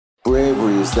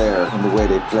is there in the way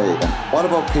they played. And what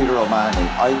about Peter O'Mahony?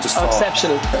 I just thought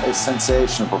exceptional. A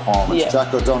sensational performance. Yeah.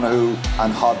 Jack O'Donoghue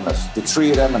and Hodnett, the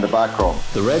three of them in the back row.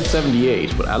 The Red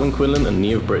 78 with Alan Quinlan and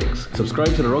Niamh Briggs.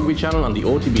 Subscribe to the Rugby channel on the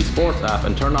OTB Sports app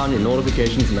and turn on your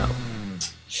notifications now.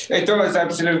 It does,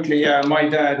 absolutely. My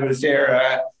dad was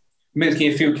there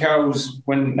milking a few cows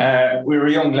when we were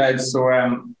young lads, so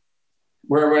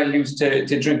we're well used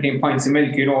to drinking pints of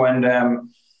milk, and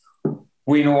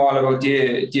we know all about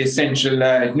the essential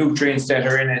nutrients that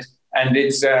are in it. And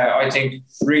it's, I think,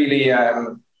 really,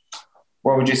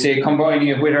 what would you say, combining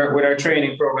it with our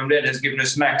training program then has given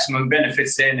us maximum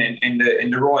benefits in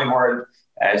the rowing world.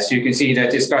 So you can see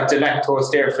that it's got the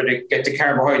lactose there get the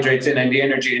carbohydrates in and the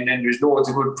energy, and then there's loads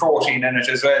of good protein in it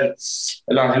as well,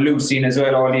 a lot of leucine as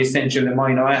well, all the essential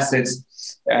amino acids.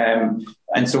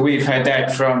 And so we've had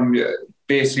that from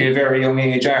basically a very young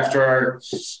age. After our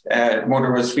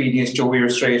mother was feeding us, we were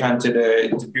straight onto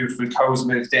the beautiful cow's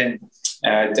milk then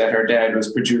that her dad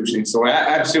was producing. So it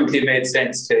absolutely made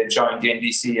sense to join the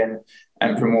NDC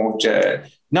and promote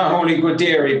not only good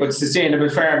dairy, but sustainable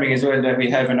farming as well that we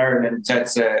have in Ireland.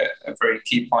 That's a very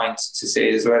key point to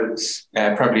say as well.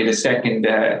 Probably the second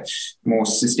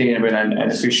most sustainable and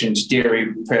efficient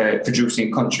dairy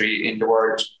producing country in the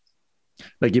world.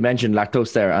 Like you mentioned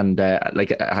lactose there, and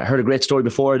I heard a great story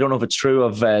before. I don't know if it's true,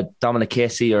 of Dominic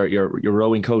Casey, or your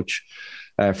rowing coach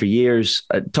for years,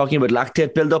 talking about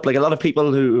lactate buildup. Like a lot of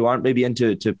people who aren't maybe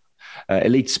into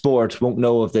elite sport won't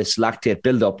know of this lactate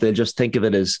buildup. They'll just think of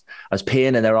it as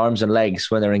pain in their arms and legs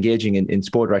when they're engaging in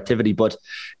sport or activity. But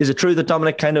is it true that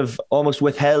Dominic kind of almost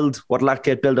withheld what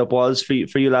lactate buildup was for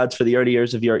you lads for the early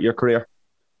years of your career?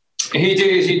 He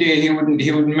did.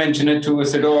 He wouldn't mention it to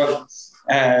us at all.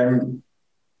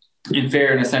 In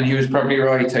fairness, and he was probably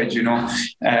right, but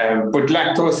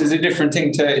lactose is a different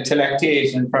thing to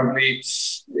lactate, and probably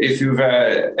if you've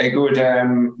a good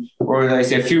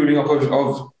fueling up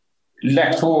of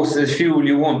lactose as fuel,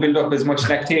 you won't build up as much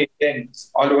lactate then.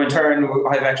 Although in turn,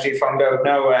 I've actually found out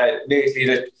now lately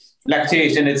that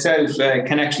lactate in itself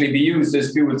can actually be used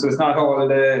as fuel, so it's not all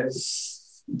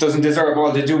doesn't deserve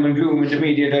all the doom and gloom in the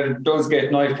media that it does get.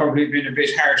 And I've probably been a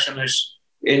bit harsh on it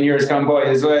in years gone by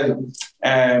as well.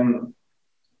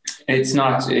 It's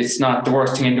not the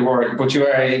worst thing in the world, but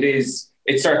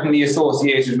it's certainly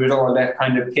associated with all that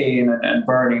kind of pain and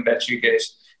burning that you get.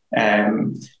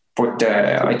 But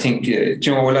I think,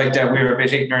 like that, we were a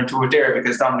bit ignorant to it there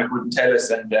because Dominic wouldn't tell us,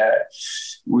 and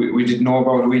we didn't know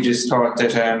about it. We just thought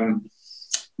that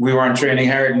we weren't training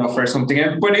hard enough or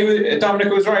something. But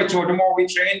Dominic was right, the more we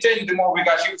trained in, the more we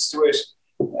got used to it.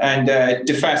 And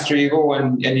the faster you go,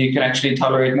 and you can actually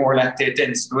tolerate more lactate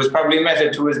in. So it was probably a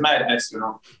method to his madness,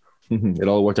 It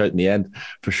all worked out in the end,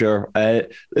 for sure.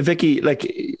 Vicky,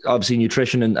 obviously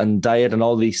nutrition and diet and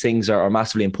all these things are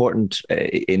massively important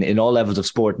in all levels of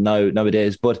sport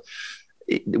nowadays. But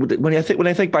when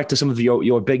I think back to some of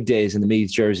your big days in the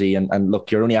Meath jersey, and look,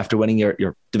 you're only after winning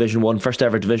your Division 1, first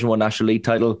ever Division 1 National League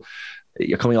title.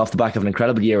 You're coming off the back of an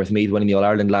incredible year with Meath, winning the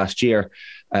All-Ireland last year,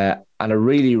 and a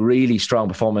really, really strong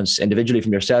performance individually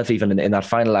from yourself, even in that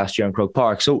final last year in Croke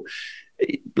Park. So,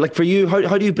 for you,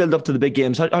 how do you build up to the big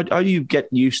games? How do you get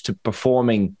used to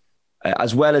performing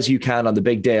as well as you can on the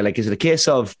big day? Is it a case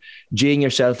of geeing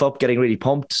yourself up, getting really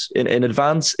pumped in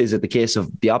advance? Is it the case of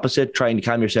the opposite, trying to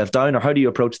calm yourself down? Or how do you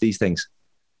approach these things?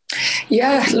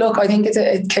 Yeah, look, I think it's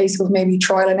a case of maybe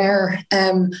trial and error.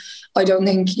 I don't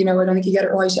think you get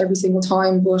it right every single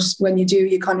time, but when you do,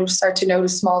 you kind of start to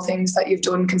notice small things that you've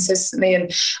done consistently.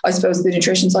 And I suppose the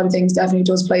nutrition side of things definitely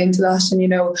does play into that. And,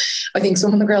 I think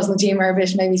some of the girls on the team are a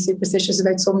bit maybe superstitious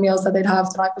about some meals that they'd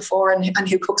have the night before and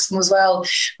who cooks them as well.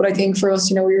 But I think for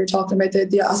us, we were talking about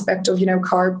the aspect of,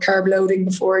 carb loading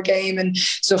before a game and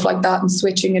stuff like that, and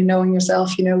switching and knowing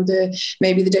yourself,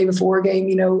 maybe the day before a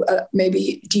game,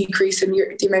 maybe decreasing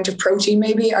the amount of protein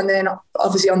maybe. And then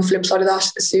obviously on the flip side of that,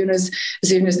 as soon as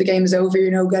the game is over,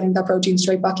 getting that protein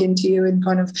straight back into you and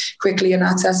kind of quickly and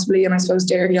accessibly. And I suppose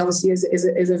dairy obviously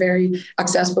is a very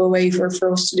accessible way for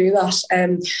us to do that.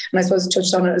 And I suppose I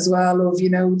touched on it as well of,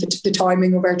 the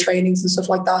timing of our trainings and stuff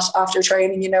like that. After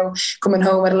training, coming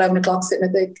home at 11 o'clock, sitting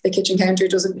at the kitchen counter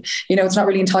doesn't, it's not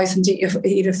really enticing to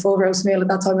eat a full roast meal at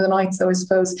that time of the night. So I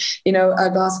suppose, a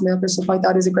glass of milk or stuff like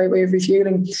that is a great way of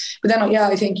refueling. But then,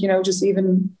 I think, just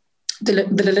even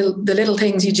the little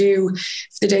things you do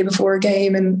the day before a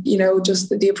game, and just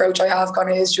the approach I have kind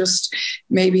of is just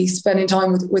maybe spending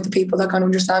time with the people that kind of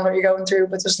understand what you're going through,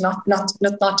 but just not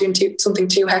doing something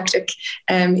too hectic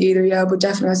either. Yeah, but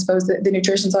definitely I suppose the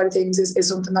nutrition side of things is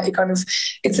something that you kind of,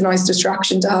 it's a nice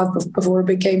distraction to have before a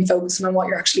big game, focusing on what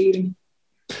you're actually eating.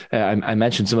 I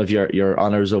mentioned some of your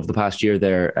honours over the past year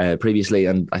there previously,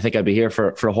 and I think I'd be here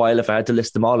for a while if I had to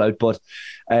list them all out. But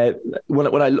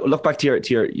when I look back to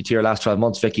your last 12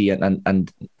 months, Vicky,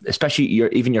 and especially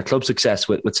your club success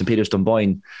with St Peter's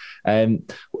Dunboyne,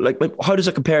 like how does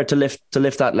it compare to lift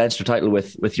that Leinster title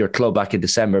with your club back in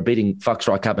December, beating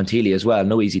Foxrock Cabinteely as well?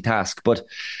 No easy task. But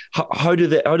how do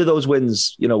those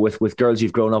wins, with girls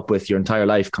you've grown up with your entire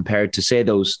life, compared to say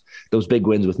those big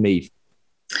wins with Meath?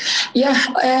 Yeah,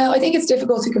 I think it's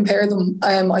difficult to compare them.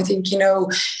 I think,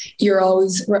 you're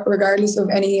always, regardless of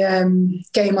any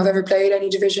game I've ever played, any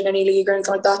division, any league or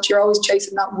anything like that, you're always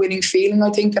chasing that winning feeling, I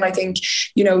think. And I think,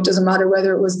 it doesn't matter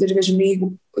whether it was the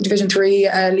Division 3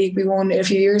 league we won a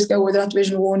few years ago, or that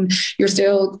Division 1, you're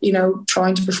still,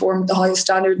 trying to perform at the highest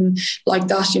standard. And like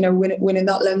that, winning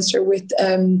that Leinster with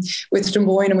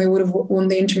Dunboyne, and we would have won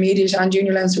the intermediate and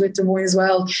junior Leinster with Dunboyne as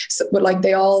well. So, but like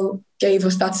they all gave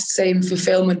us that same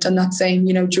fulfillment and that same,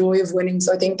 joy of winning.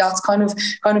 So I think that's kind of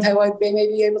how I'd be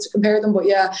maybe able to compare them. But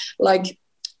yeah, like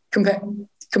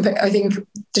I think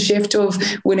the shift of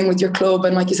winning with your club,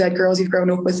 and like you said, girls you've grown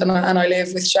up with, and I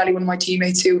live with Shelley, one of my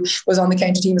teammates who was on the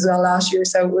county team as well last year.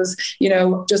 So it was,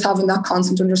 just having that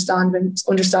constant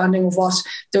understanding of what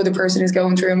the other person is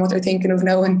going through and what they're thinking of,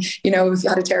 knowing, if you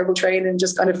had a terrible training,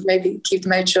 just kind of maybe keep the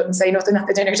mouth shut and say nothing at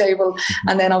the dinner table.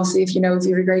 And then obviously if you have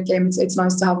a great game, it's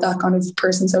nice to have that kind of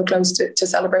person so close to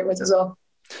celebrate with as well.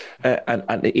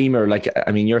 And Emer,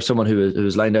 you're someone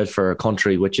who's lined out for a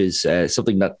country, which is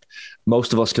something that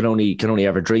most of us can only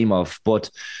ever dream of.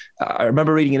 But I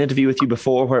remember reading an interview with you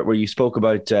before where you spoke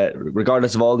about,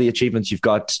 regardless of all the achievements you've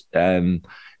got, in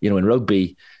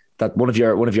rugby, that one of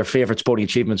your favourite sporting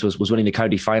achievements was winning the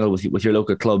county final with your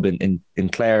local club in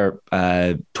Clare,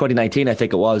 2019, I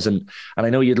think it was. And I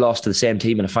know you'd lost to the same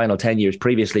team in a final 10 years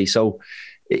previously. So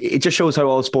it just shows how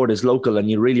all sport is local, and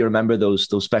you really remember those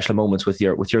special moments with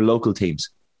your local teams.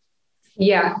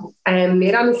 Yeah,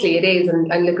 it is.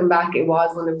 And looking back, it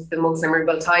was one of the most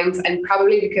memorable times. And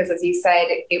probably because, as you said,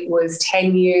 it was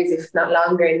 10 years, if not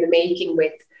longer, in the making,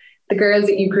 with the girls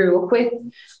that you grew up with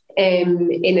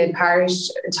in a parish,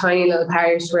 a tiny little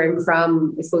parish where I'm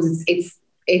from. I suppose it's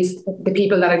the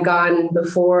people that had gone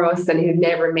before us and who'd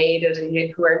never made it and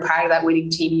who were part of that winning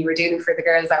team. You were doing it for the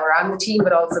girls that were on the team,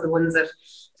 but also the ones that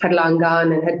had long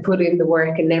gone and had put in the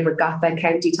work and never got that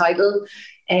county title.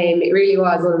 It really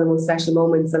was one of the most special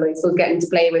moments. And I suppose getting to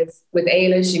play with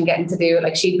Ailish and getting to do it,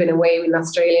 like she'd been away in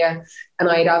Australia and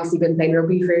I'd obviously been playing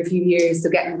rugby for a few years. So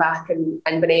getting back and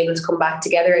been able to come back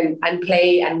together and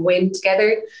play and win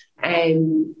together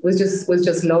was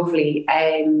just lovely.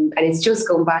 And it's just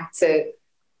going back to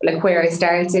like where I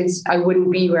started. I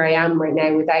wouldn't be where I am right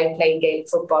now without playing Gaelic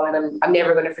football. And I'm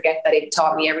never going to forget that it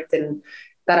taught me everything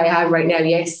that I have right now.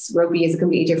 Yes, rugby is a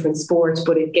completely different sport,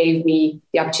 but it gave me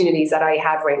the opportunities that I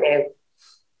have right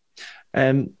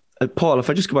now. Paul, if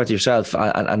I just go back to yourself,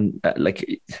 and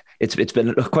it's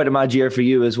been quite a mad year for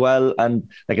you as well. And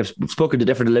like I've spoken to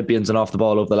different Olympians and off the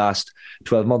ball over the last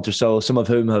 12 months or so, some of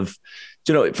whom have,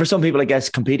 for some people, I guess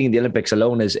competing in the Olympics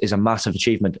alone is a massive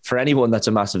achievement. For anyone, that's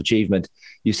a massive achievement.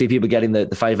 You see people getting the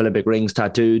 5 Olympic rings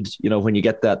tattooed, when you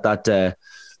get that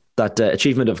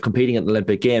achievement of competing at the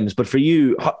Olympic Games. But for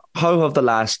you, how have the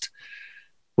last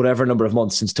whatever number of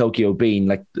months since Tokyo been?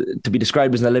 Like, to be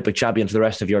described as an Olympic champion for the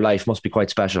rest of your life must be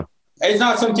quite special. It's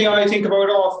not something I think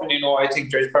about often. I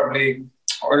think there's probably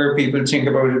other people think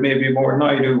about it maybe more than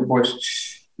I do. But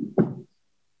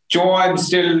Joe, I'm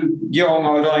still young,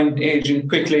 although I'm aging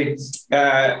quickly.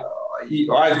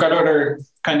 I've got other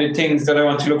kind of things that I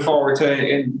want to look forward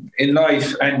to in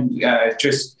life, and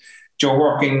just Joe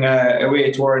working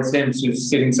away towards them, so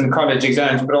sitting some college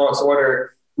exams, but also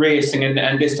other racing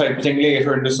and this type of thing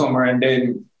later in the summer, and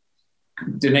then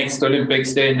the next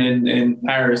Olympics then in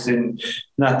Paris in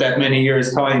not that many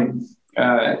years' time.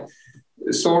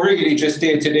 So really just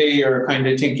day to day you're kind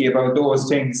of thinking about those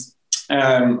things,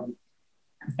 and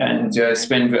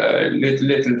spend a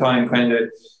little time kind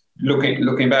of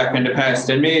looking back in the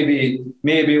past, and maybe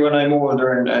when I'm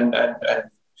older and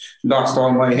lost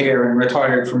all my hair and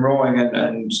retired from rowing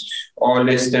and all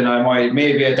this, then I might,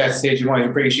 maybe at that stage you might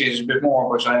appreciate it a bit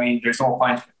more. But I mean, there's no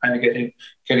point kind of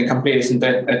getting complacent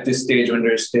at this stage when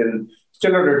there's still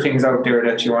other things out there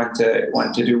that you want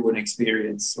to do and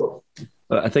experience. So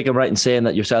I think I'm right in saying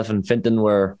that yourself and Fintan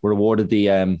were awarded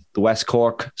the West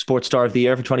Cork Sports Star of the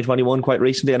Year for 2021 quite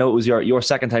recently. I know it was your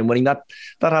second time winning that.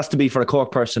 That has to be, for a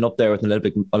Cork person, up there with an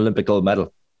Olympic gold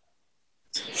medal.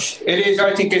 It is.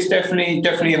 I think it's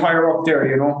definitely higher up there.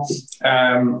 It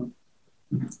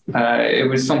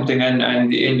was something,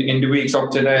 and in the weeks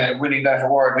up to winning that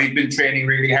award, we've been training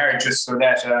really hard just so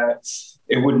that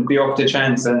it wouldn't be up to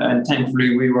chance. And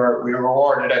thankfully we were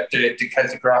awarded at the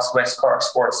Celtic Ross West Cork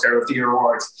Sports Star of the Year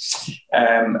Awards.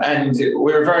 And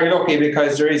we were very lucky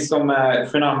because there is some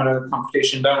phenomenal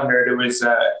competition down there. There was,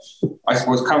 I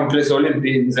suppose, countless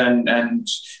Olympians and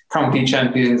county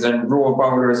champions and row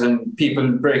bowlers and people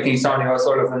breaking Sonny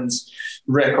O'Sullivan's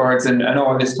records and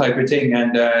all this type of thing.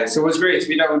 And so it was great to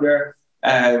be down there.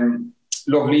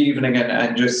 Lovely evening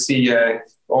and just see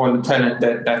all the talent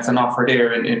that's on offer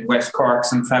there in West Cork.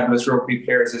 Some fabulous rugby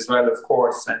players as well, of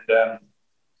course. And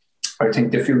I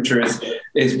think the future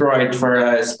is bright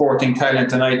for sporting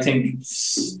talent. And I think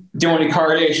the only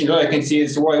correlation that I can see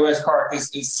as to why West Cork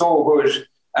is so good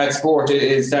at sport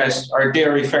is that our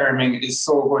dairy farming is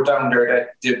so good down there that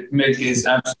the milk is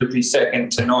absolutely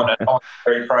second to none and all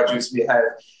the dairy produce we have.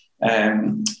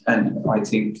 And I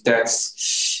think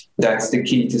that's the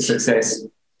key to success.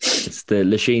 It's the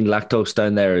Lachine lactose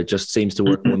down there. It just seems to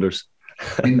work wonders.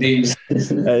 Indeed.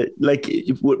 Like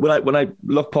when I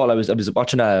look, Paul, I was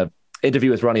watching a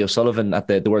interview with Ronnie O'Sullivan at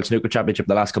the World Snooker Championship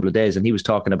the last couple of days, and he was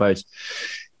talking about,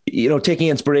 you know, taking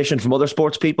inspiration from other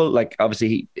sports people. Like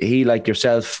obviously he like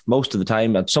yourself, most of the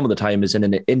time and some of the time is in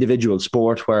an individual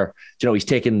sport where, you know, he's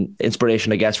taking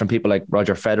inspiration, I guess, from people like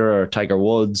Roger Federer or Tiger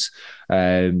Woods,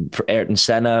 for Ayrton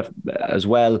Senna as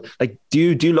well. Like, do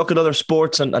you look at other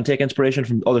sports and take inspiration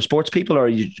from other sports people, or are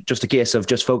you just a case of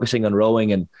just focusing on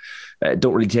rowing and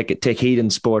don't really take heed in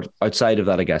sport outside of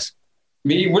that, I guess?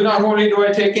 Well, not only do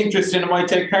I take interest in them, I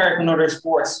take part in other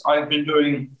sports. I've been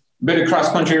doing a bit of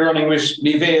cross-country running with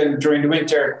Lee Vale during the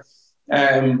winter,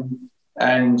 and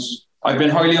I've been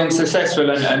highly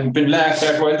unsuccessful and been laughed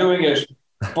at while doing it,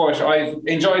 but I've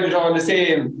enjoyed it all the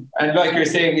same. And like you're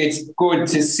saying, it's good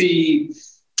to see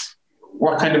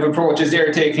what kind of approaches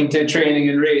they're taking to training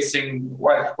and racing,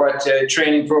 what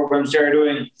training programs they're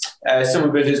doing. Some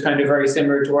of it is kind of very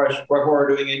similar to what we're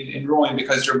doing in rowing,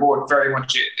 because they're both very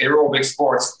much aerobic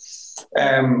sports.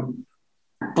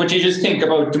 But you just think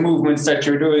about the movements that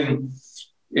you're doing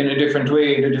in a different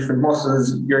way, the different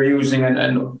muscles you're using,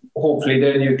 and hopefully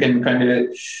then you can kind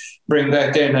of bring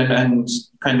that in and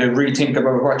kind of rethink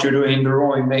about what you're doing in the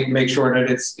rowing, make sure that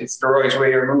it's the right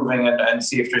way you're moving, and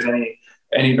see if there's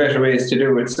any better ways to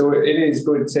do it. So it is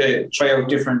good to try out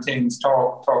different things,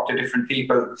 talk to different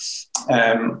people,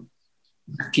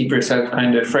 keep yourself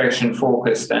kind of fresh and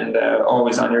focused and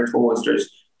always on your toes.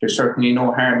 There's certainly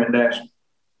no harm in that.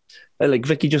 Like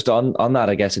Vicky, just on that,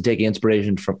 I guess, and taking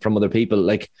inspiration from other people.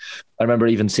 Like I remember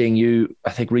even seeing you, I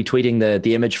think, retweeting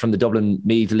the image from the Dublin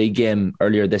Meath League game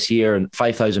earlier this year, and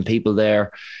 5,000 people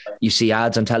there. You see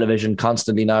ads on television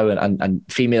constantly now, and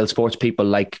female sports people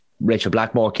like Rachel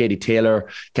Blackmore, Katie Taylor,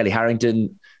 Kelly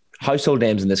Harrington, household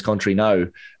names in this country now.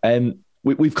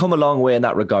 We've come a long way in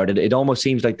that regard. It almost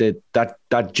seems like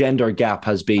that gender gap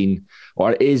has been,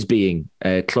 or is being,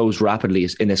 closed rapidly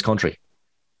in this country.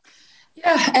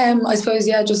 Yeah, I suppose,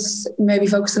 just maybe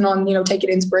focusing on,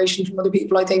 taking inspiration from other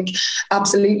people. I think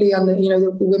absolutely on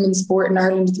the women's sport in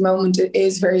Ireland at the moment, it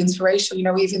is very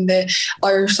inspirational. Even the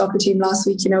Irish soccer team last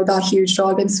week, that huge draw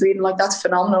against Sweden, like that's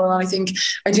phenomenal. And I think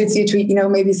I did see a tweet,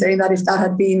 maybe saying that if that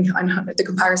had been, the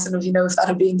comparison of, if that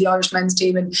had been the Irish men's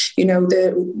team and,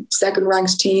 the second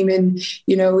ranked team in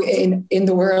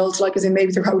the world, like as in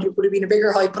maybe there probably would have been a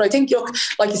bigger hype. But I think, look,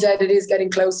 like you said, it is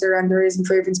getting closer and there is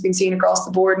improvements being seen across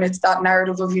the board, and it's that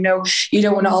narrative of, you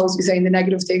don't want to always be saying the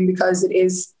negative thing, because it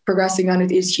is progressing and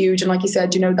it is huge. And like you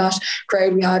said, that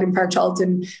crowd we had in Park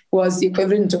Charlton was the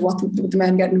equivalent of what the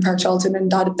men get in Park Charlton,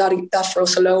 and that for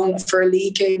us alone for a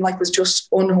league game was just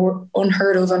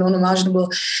unheard of and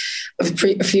unimaginable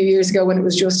a few years ago, when it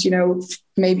was just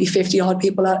maybe 50 odd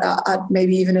people at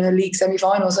maybe even in a league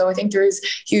semi-final. So I think there is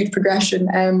huge progression.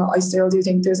 I still do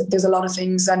think there's a lot of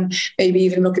things, and maybe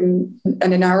even looking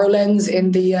in a narrow lens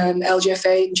in the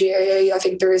LGFA and GAA, I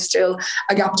think there is still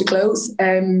a gap to close,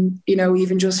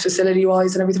 even just facility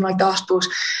wise and everything like that. But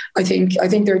I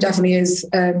think there definitely is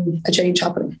a change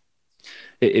happening.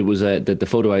 It was the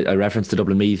photo I referenced to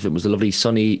Dublin Meath. It was a lovely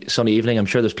sunny evening. I'm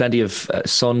sure there's plenty of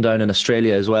sun down in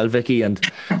Australia as well, Vicky, and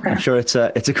I'm sure it's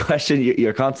a question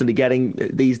you're constantly getting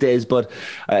these days. But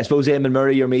I suppose Eamon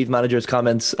Murray, your Meath manager's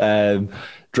comments,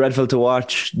 dreadful to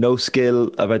watch, no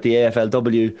skill about the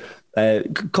AFLW.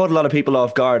 Caught a lot of people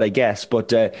off guard, I guess,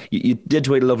 but you did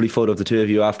tweet a lovely photo of the two of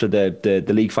you after the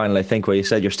league final, I think, where you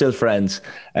said you're still friends.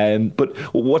 But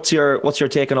what's your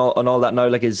take on all that now?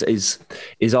 Like, is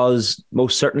Oz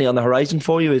most certainly on the horizon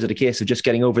for you? Is it a case of just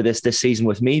getting over this season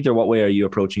with Meath, or what way are you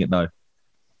approaching it now?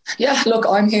 Yeah, look,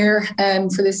 I'm here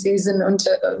for this season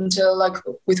until like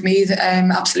with Meath.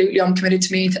 Absolutely, I'm committed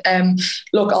to Meath.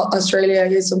 Look, Australia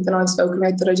is something I've spoken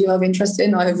about that I do have interest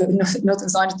in. I have nothing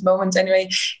signed at the moment, anyway.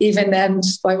 Even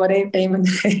despite what Eamon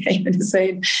is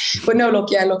saying, but no, look,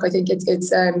 I think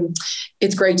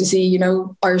it's great to see, you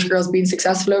know, Irish girls being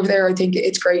successful over there. I think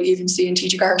it's great even seeing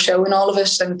TG Carr showing all of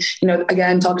it, and you know,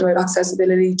 again, talking about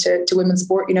accessibility to women's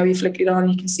sport. You know, you flick it on,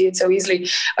 you can see it so easily.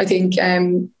 I think.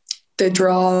 The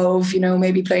draw of, you know,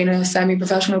 maybe playing a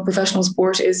professional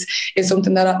sport is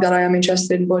something that I am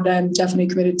interested in, but definitely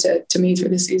committed to Meath for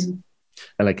this season.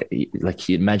 And like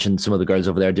you mentioned, some of the girls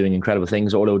over there doing incredible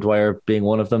things, Orla Dwyer being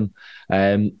one of them.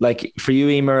 Like for you,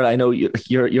 Emer, I know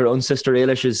your own sister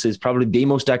Eilish is probably the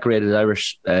most decorated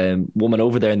Irish woman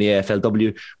over there in the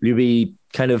AFLW. Will you be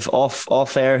kind of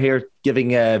off air here, giving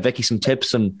Vicky some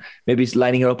tips and maybe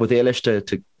lining her up with Eilish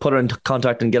to put her into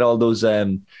contact and get all those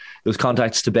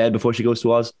contacts to bed before she goes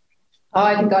to Oz? Oh,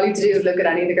 I think all you have to do is look at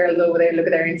any of the girls over there, look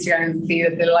at their Instagram and see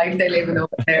that the life they're living over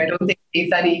there. I don't think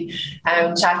it's any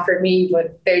chat for me,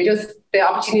 but they're just the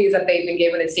opportunities that they've been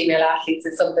given as female athletes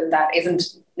is something that isn't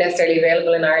necessarily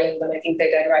available in Ireland. And I think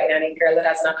they're dead right in any girl that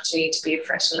has an opportunity to be a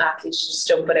professional athlete should just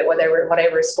jump at it,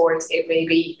 whatever sport it may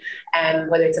be,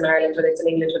 whether it's in Ireland, whether it's in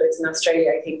England, whether it's in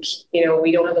Australia. I think, you know,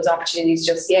 we don't have those opportunities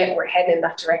just yet. We're heading in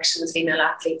that direction as female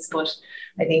athletes, but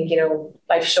I think, you know,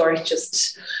 life's short,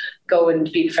 just go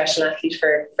and be a professional athlete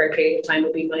for a period of time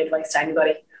would be my advice to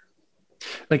anybody.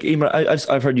 Like Emer,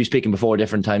 I've heard you speaking before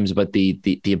different times about the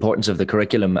importance of the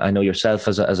curriculum. I know yourself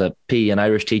as a PE and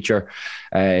Irish teacher,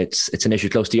 it's an issue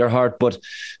close to your heart. But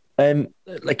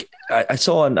like I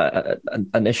saw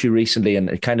an issue recently, and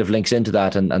it kind of links into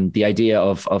that, and the idea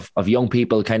of young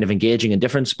people kind of engaging in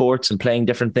different sports and playing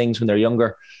different things when they're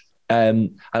younger.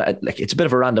 And it's a bit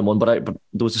of a random one, but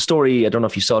there was a story, I don't know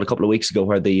if you saw it a couple of weeks ago,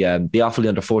 where the Offaly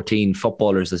under 14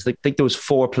 footballers, I think there was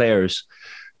 4 players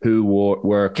who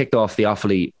were kicked off the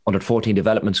Offaly under 14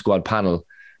 development squad panel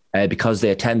because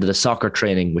they attended a soccer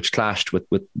training which clashed with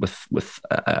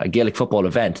a Gaelic football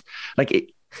event.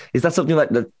 Like, is that something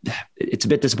that it's a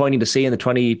bit disappointing to see in the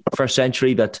 21st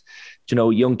century that, you know,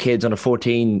 young kids, under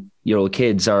 14-year-old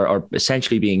kids are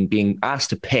essentially being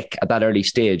asked to pick at that early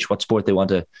stage what sport they want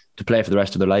to play for the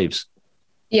rest of their lives?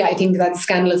 Yeah, I think that's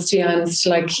scandalous, to be honest.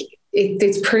 Like,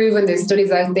 it's proven, there's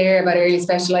studies out there about early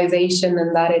specialisation,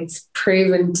 and that it's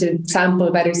proven to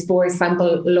sample better sports,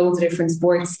 sample loads of different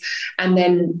sports, and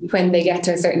then when they get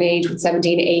to a certain age, with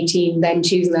 17, 18, then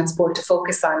choosing that sport to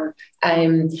focus on.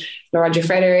 Roger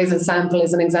Federer is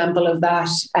an example of that.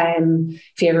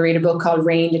 If you ever read a book called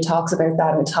Range, it talks about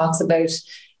that. It talks about,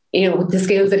 you know, the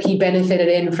skills that he benefited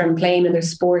in from playing other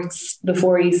sports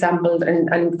before he sampled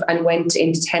and went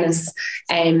into tennis.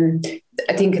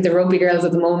 I think the rugby girls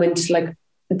at the moment, like,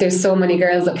 there's so many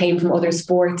girls that came from other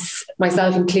sports,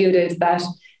 myself included, that,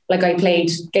 like, I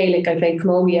played Gaelic, I played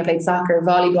camogie, I played soccer,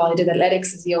 volleyball, I did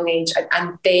athletics at a young age,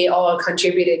 and they all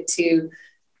contributed to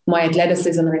my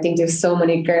athleticism. And I think there's so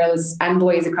many girls and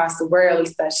boys across the world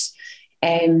that,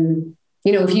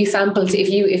 you know,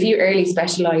 if you early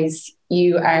specialise,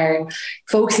 you are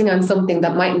focusing on something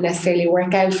that mightn't necessarily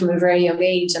work out from a very young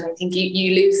age. And I think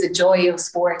you lose the joy of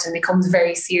sport and it becomes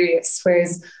very serious.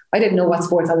 Whereas I didn't know what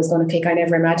sports I was going to pick. I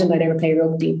never imagined I'd ever play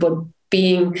rugby, but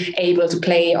being able to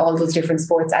play all those different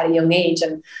sports at a young age,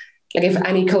 and like, if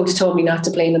any coach told me not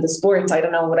to play another sport, I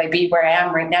don't know, would I be where I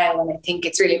am right now? And I think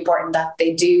it's really important that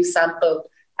they do sample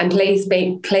and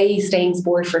play staying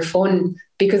sport for fun,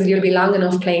 because you'll be long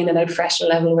enough playing at a professional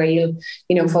level where you'll,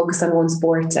 you know, focus on one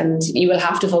sport, and you will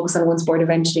have to focus on one sport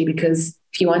eventually, because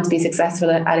if you want to be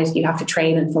successful at it, you have to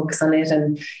train and focus on it,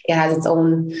 and it has its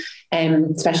own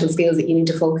special skills that you need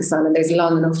to focus on, and there's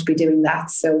long enough to be doing that.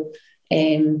 So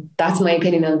that's my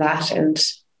opinion on that, and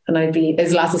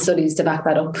there's lots of studies to back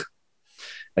that up.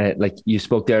 Like you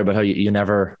spoke there about how you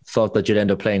never thought that you'd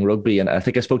end up playing rugby, and I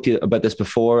think I spoke to you about this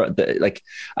before. Like,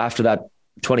 after that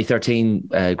 2013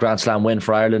 Grand Slam win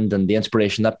for Ireland and the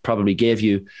inspiration that probably gave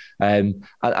you, and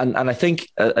I think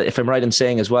if I'm right in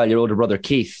saying as well, your older brother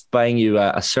Keith buying you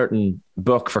a certain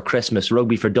book for Christmas,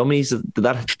 Rugby for Dummies, did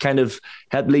that kind of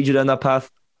help lead you down that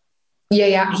path?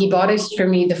 Yeah. He bought it for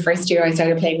me the first year I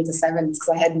started playing with the sevens, because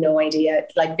I had no idea,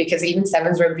 like, because even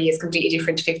sevens rugby is completely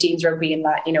different to 15s rugby in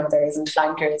that, you know, there isn't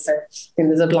flankers, or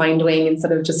there's a blind wing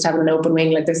instead of just having an open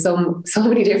wing. Like, there's so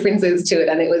many differences to it.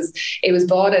 And it was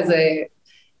bought as a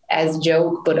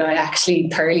joke, but I actually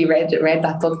thoroughly read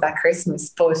that book that Christmas.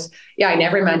 But yeah, I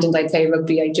never imagined I'd play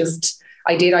rugby.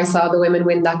 I saw the women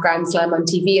win that Grand Slam on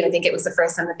TV, and I think it was the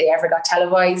first time that they ever got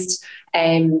televised.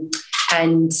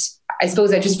 And I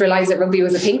suppose I just realised that rugby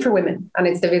was a thing for women, and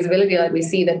it's the visibility that we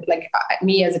see that, like,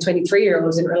 me as a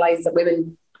 23-year-old didn't realise that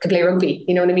women could play rugby.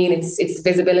 You know what I mean? It's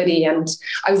visibility. And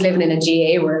I was living in a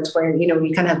GA world where, you know,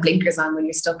 you kind of have blinkers on when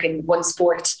you're stuck in one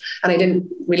sport, and I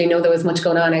didn't really know there was much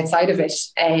going on outside of it.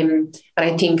 And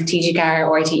I think TG4,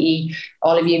 RTE,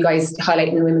 all of you guys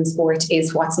highlighting women's sport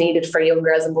is what's needed for young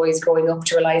girls and boys growing up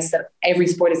to realise that every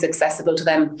sport is accessible to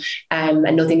them, and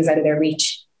nothing is out of their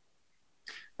reach.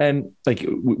 Like,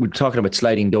 we're talking about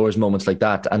sliding doors moments like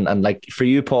that, and like for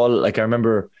you, Paul, like I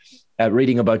remember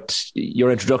reading about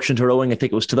your introduction to rowing. I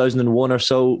think it was 2001 or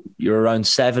so. You're around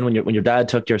 7 when your dad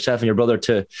took yourself and your brother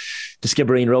to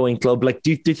Skibbereen Rowing Club. Like,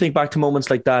 do you think back to moments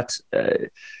like that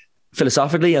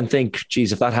philosophically and think,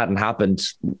 geez, if that hadn't happened,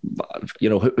 you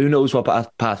know, who knows what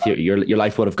path your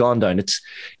life would have gone down?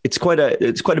 It's quite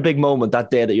a big moment that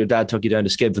day that your dad took you down to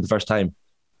Skib for the first time.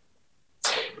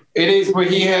 It is, but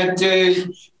he had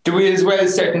the wheels well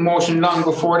set in motion long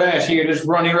before that. He had us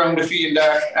running around the field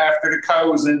after the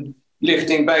cows and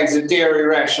lifting bags of dairy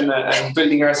ration and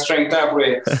building our strength that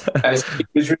way. As he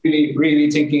was really, really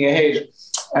thinking ahead.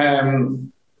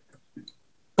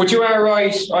 But you are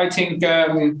right. I think a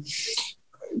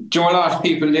lot of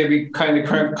people, they'll be kind of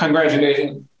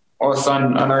congratulating us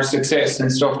on our success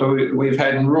and stuff that we've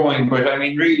had in rowing. But I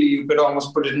mean, really, you could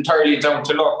almost put it entirely down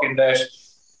to luck in that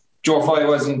Joe, if I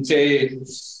wasn't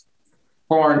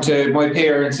born to my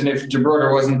parents, and if your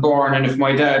brother wasn't born, and if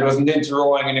my dad wasn't into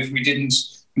rowing, and if we didn't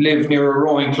live near a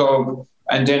rowing club,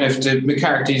 and then if the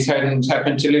McCarthy's hadn't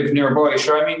happened to live nearby,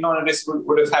 sure, I mean, none of this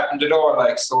would have happened at all.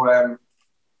 Like, so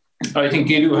I think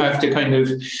you do have to kind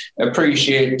of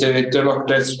appreciate the luck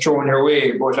that's thrown your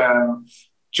way. But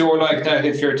Joe, like that,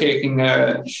 if you're taking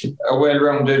a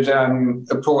well-rounded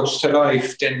approach to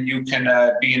life, then you can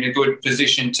be in a good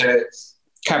position to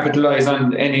capitalise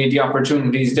on any of the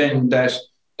opportunities then that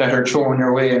are thrown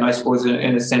your way. And I suppose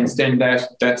in a sense then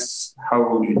that's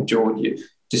how, Joe,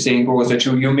 the saying goes, that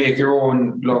you make your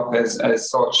own luck as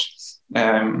such.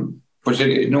 But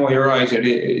no, you're right.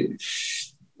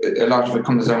 A lot of it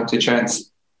comes down to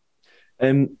chance.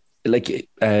 Like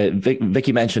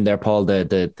Vicky mentioned there, Paul,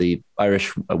 the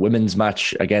Irish women's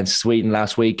match against Sweden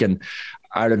last week, and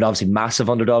Ireland obviously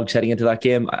massive underdogs heading into that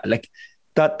game. Like,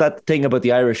 that thing about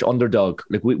the Irish underdog,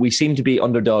 like we seem to be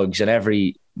underdogs in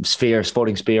every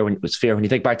sporting sphere. When you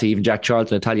think back to even Jack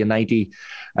Charlton, Italian 90,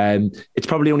 it's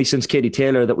probably only since Katie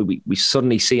Taylor that we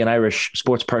suddenly see an Irish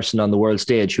sports person on the world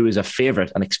stage who is a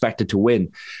favourite and expected to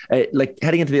win. Like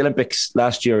heading into the Olympics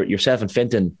last year, yourself and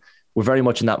Fintan were very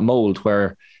much in that mould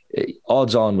where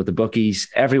odds on with the bookies,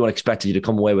 everyone expected you to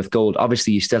come away with gold.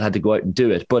 Obviously, you still had to go out and do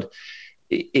it, but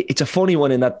it's a funny one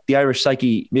in that the Irish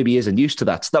psyche maybe isn't used to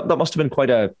that. So that must have been quite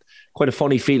a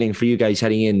funny feeling for you guys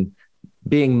heading in,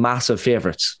 being massive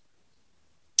favourites.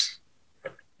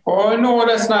 Oh no,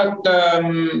 that's not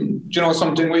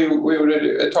something we would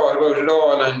have thought about at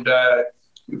all. And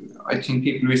I think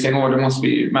people will be saying, "Oh, there must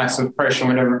be massive pressure,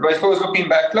 whatever." But I suppose looking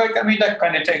back, like, I mean, that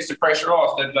kind of takes the pressure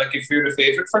off. That, like, if you're the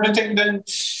favourite for the thing, then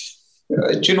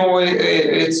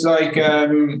it's like.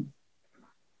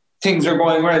 Things are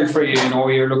going well for you,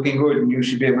 you're looking good, and you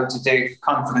should be able to take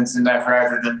confidence in that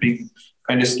rather than being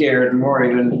kind of scared and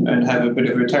worried and have a bit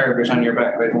of a target on your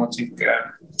back. I don't think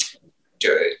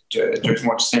there's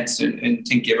much sense in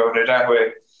thinking about it that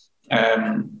way.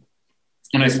 And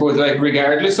I suppose, like,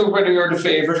 regardless of whether you're the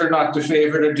favourite or not the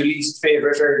favourite, or the least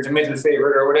favourite or the middle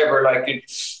favourite or whatever, like,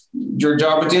 your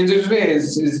job at the end of the day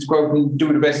is to go out and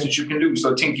do the best that you can do.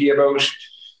 So thinking about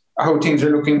how things are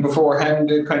looking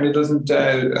beforehand, it kind of doesn't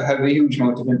have a huge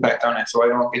amount of impact on it. So I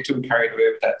don't get too carried away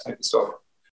with that type of stuff.